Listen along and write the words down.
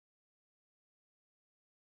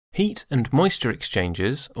Heat and moisture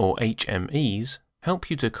exchangers, or HMEs, help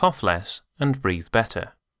you to cough less and breathe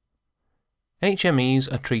better.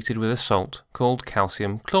 HMEs are treated with a salt called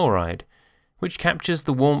calcium chloride, which captures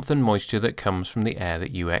the warmth and moisture that comes from the air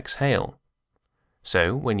that you exhale.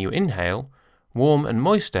 So, when you inhale, warm and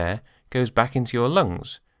moist air goes back into your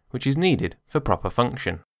lungs, which is needed for proper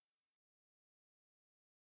function.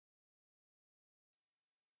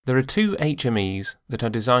 There are two HMEs that are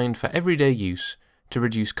designed for everyday use to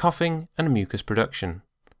reduce coughing and mucus production: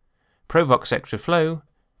 Provox Extra Flow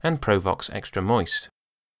and Provox Extra Moist.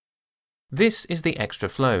 This is the Extra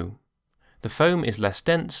Flow. The foam is less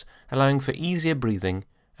dense, allowing for easier breathing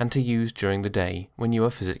and to use during the day when you are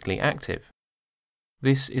physically active.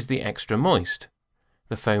 This is the Extra Moist.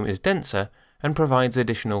 The foam is denser and provides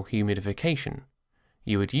additional humidification.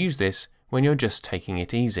 You would use this when you're just taking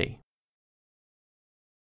it easy.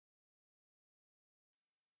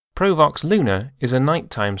 Provox Luna is a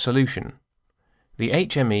nighttime solution. The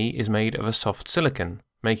HME is made of a soft silicone,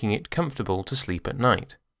 making it comfortable to sleep at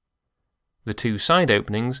night. The two side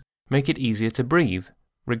openings make it easier to breathe,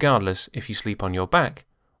 regardless if you sleep on your back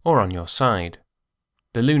or on your side.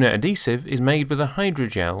 The Luna adhesive is made with a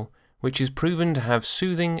hydrogel, which is proven to have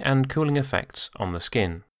soothing and cooling effects on the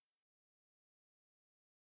skin.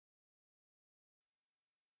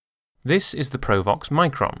 This is the Provox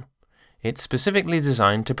Micron. It's specifically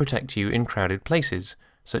designed to protect you in crowded places,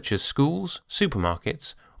 such as schools,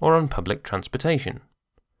 supermarkets, or on public transportation.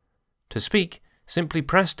 To speak, simply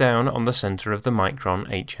press down on the center of the Micron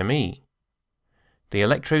HME. The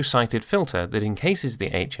electro-sighted filter that encases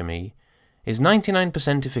the HME is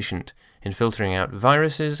 99% efficient in filtering out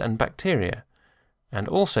viruses and bacteria, and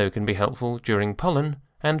also can be helpful during pollen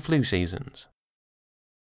and flu seasons.